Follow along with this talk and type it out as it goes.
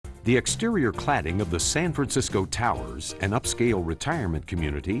The exterior cladding of the San Francisco Towers, an upscale retirement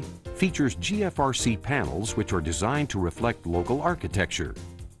community, features GFRC panels which are designed to reflect local architecture.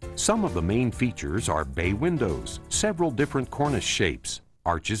 Some of the main features are bay windows, several different cornice shapes,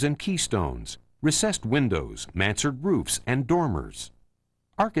 arches and keystones, recessed windows, mansard roofs, and dormers.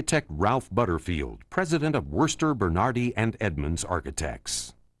 Architect Ralph Butterfield, president of Worcester, Bernardi, and Edmonds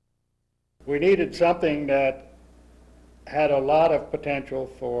Architects. We needed something that had a lot of potential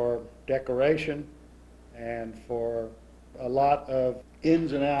for decoration and for a lot of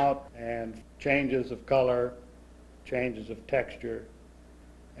ins and out and changes of color, changes of texture.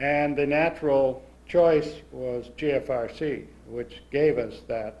 And the natural choice was GFRC, which gave us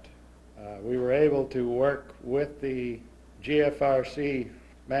that. We were able to work with the GFRC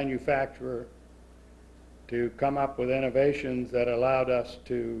manufacturer to come up with innovations that allowed us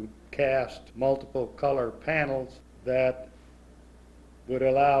to cast multiple color panels that would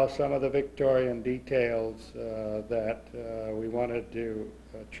allow some of the Victorian details that we wanted to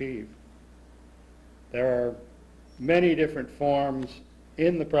achieve. There are many different forms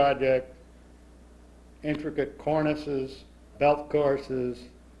in the project: intricate cornices, belt courses,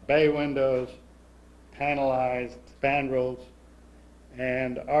 bay windows, panelized spandrels,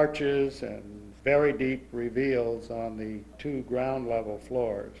 and arches and very deep reveals on the 2 ground level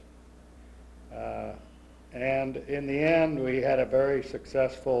floors. And in the end, we had a very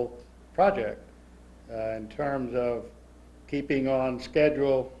successful project in terms of keeping on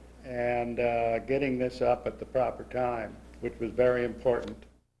schedule and getting this up at the proper time, which was very important.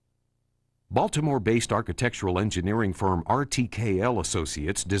 Baltimore-based architectural engineering firm RTKL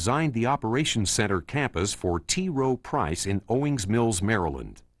Associates designed the Operations Center campus for T. Rowe Price in Owings Mills,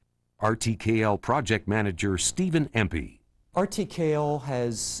 Maryland. RTKL project manager Stephen Empey. RTKL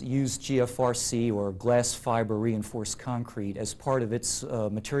has used GFRC, or glass fiber reinforced concrete, as part of its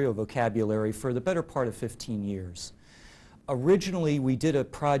material vocabulary for the better part of 15 years. Originally, we did a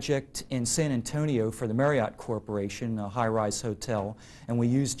project in San Antonio for the Marriott Corporation, a high-rise hotel, and we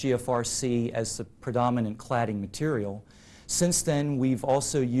used GFRC as the predominant cladding material. Since then, we've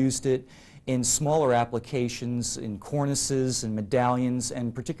also used it in smaller applications, in cornices and medallions,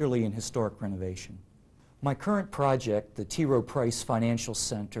 and particularly in historic renovation. My current project, the T. Rowe Price Financial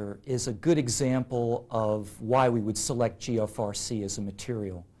Center, is a good example of why we would select GFRC as a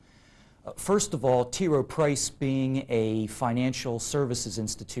material. First of all, T. Rowe Price being a financial services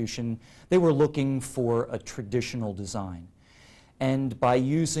institution, they were looking for a traditional design. And by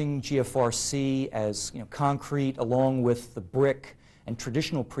using GFRC as concrete along with the brick and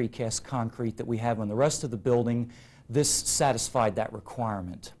traditional precast concrete that we have on the rest of the building, this satisfied that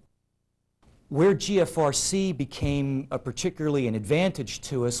requirement. Where GFRC became particularly an advantage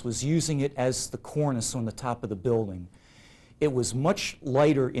to us was using it as the cornice on the top of the building. It was much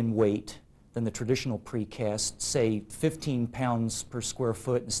lighter in weight than the traditional precast, say 15 pounds per square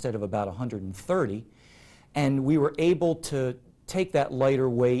foot instead of about 130, and we were able to take that lighter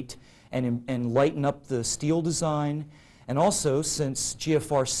weight and lighten up the steel design. And also, since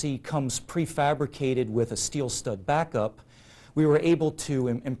GFRC comes prefabricated with a steel stud backup, we were able to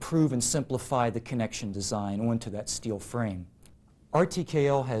improve and simplify the connection design onto that steel frame.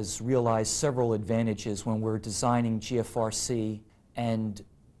 RTKL has realized several advantages when we're designing GFRC and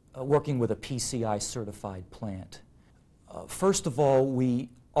working with a PCI certified plant. First of all, we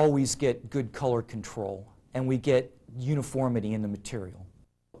always get good color control and we get uniformity in the material.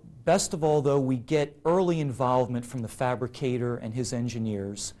 Best of all, though, we get early involvement from the fabricator and his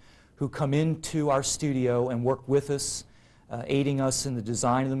engineers who come into our studio and work with us, aiding us in the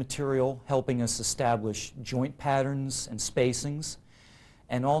design of the material, helping us establish joint patterns and spacings,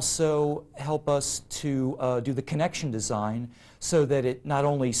 and also help us to do the connection design so that it not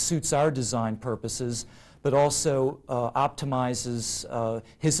only suits our design purposes, but also optimizes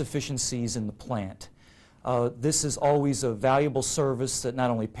his efficiencies in the plant. This is always a valuable service that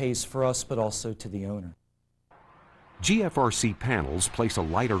not only pays for us, but also to the owner. GFRC panels place a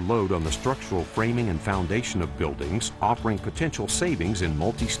lighter load on the structural framing and foundation of buildings, offering potential savings in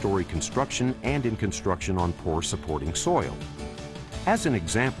multi-story construction and in construction on poor supporting soil. As an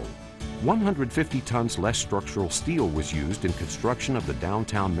example, 150 tons less structural steel was used in construction of the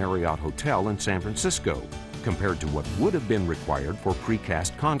downtown Marriott Hotel in San Francisco, compared to what would have been required for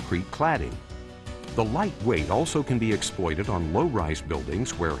precast concrete cladding. The light weight also can be exploited on low-rise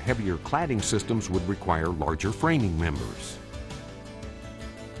buildings where heavier cladding systems would require larger framing members.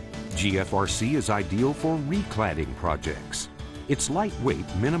 GFRC is ideal for recladding projects. Its light weight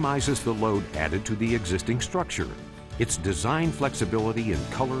minimizes the load added to the existing structure. Its design flexibility in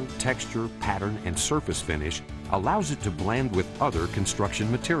color, texture, pattern, and surface finish allows it to blend with other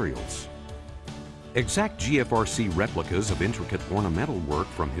construction materials. Exact GFRC replicas of intricate ornamental work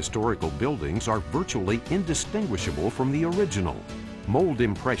from historical buildings are virtually indistinguishable from the original. Mold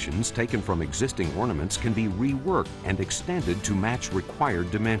impressions taken from existing ornaments can be reworked and extended to match required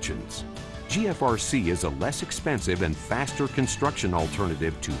dimensions. GFRC is a less expensive and faster construction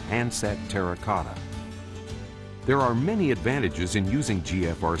alternative to handset terracotta. There are many advantages in using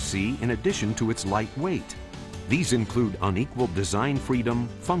GFRC in addition to its light weight. These include unequal design freedom,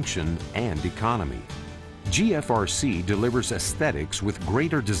 function, and economy. GFRC delivers aesthetics with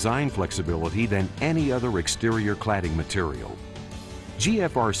greater design flexibility than any other exterior cladding material.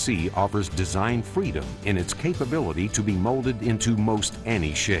 GFRC offers design freedom in its capability to be molded into most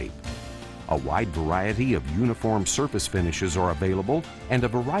any shape. A wide variety of uniform surface finishes are available, and a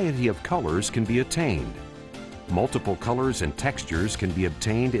variety of colors can be attained. Multiple colors and textures can be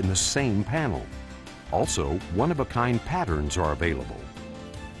obtained in the same panel. Also, one-of-a-kind patterns are available.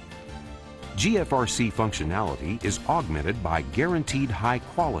 GFRC functionality is augmented by guaranteed high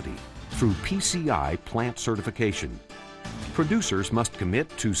quality through PCI plant certification. Producers must commit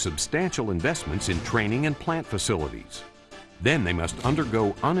to substantial investments in training and plant facilities. Then they must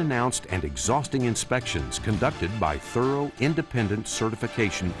undergo unannounced and exhausting inspections conducted by thorough, independent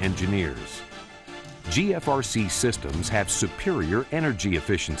certification engineers. GFRC systems have superior energy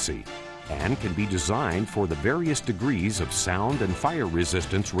efficiency and can be designed for the various degrees of sound and fire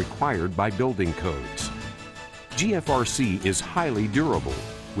resistance required by building codes. GFRC is highly durable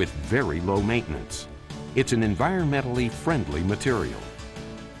with very low maintenance. It's an environmentally friendly material.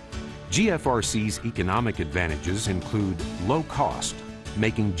 GFRC's economic advantages include low cost,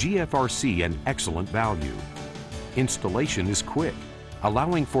 making GFRC an excellent value. Installation is quick,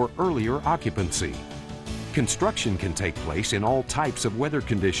 allowing for earlier occupancy. Construction can take place in all types of weather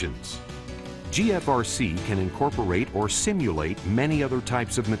conditions. GFRC can incorporate or simulate many other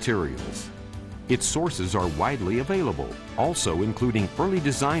types of materials. Its sources are widely available, also including early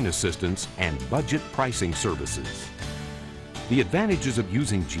design assistance and budget pricing services. The advantages of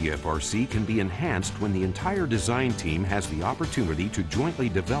using GFRC can be enhanced when the entire design team has the opportunity to jointly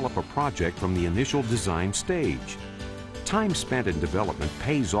develop a project from the initial design stage. Time spent in development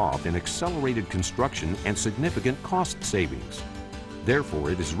pays off in accelerated construction and significant cost savings.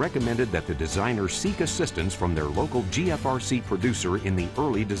 Therefore, it is recommended that the designer seek assistance from their local GFRC producer in the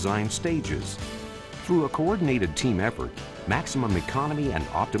early design stages. Through a coordinated team effort, maximum economy and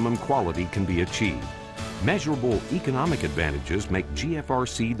optimum quality can be achieved. Measurable economic advantages make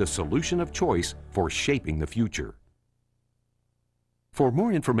GFRC the solution of choice for shaping the future. For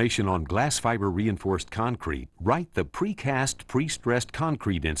more information on glass fiber reinforced concrete, write the Precast Prestressed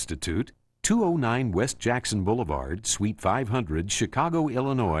Concrete Institute, 209 West Jackson Boulevard, Suite 500, Chicago,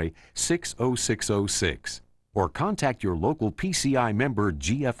 Illinois, 60606, or contact your local PCI member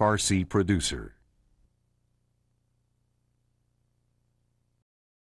GFRC producer.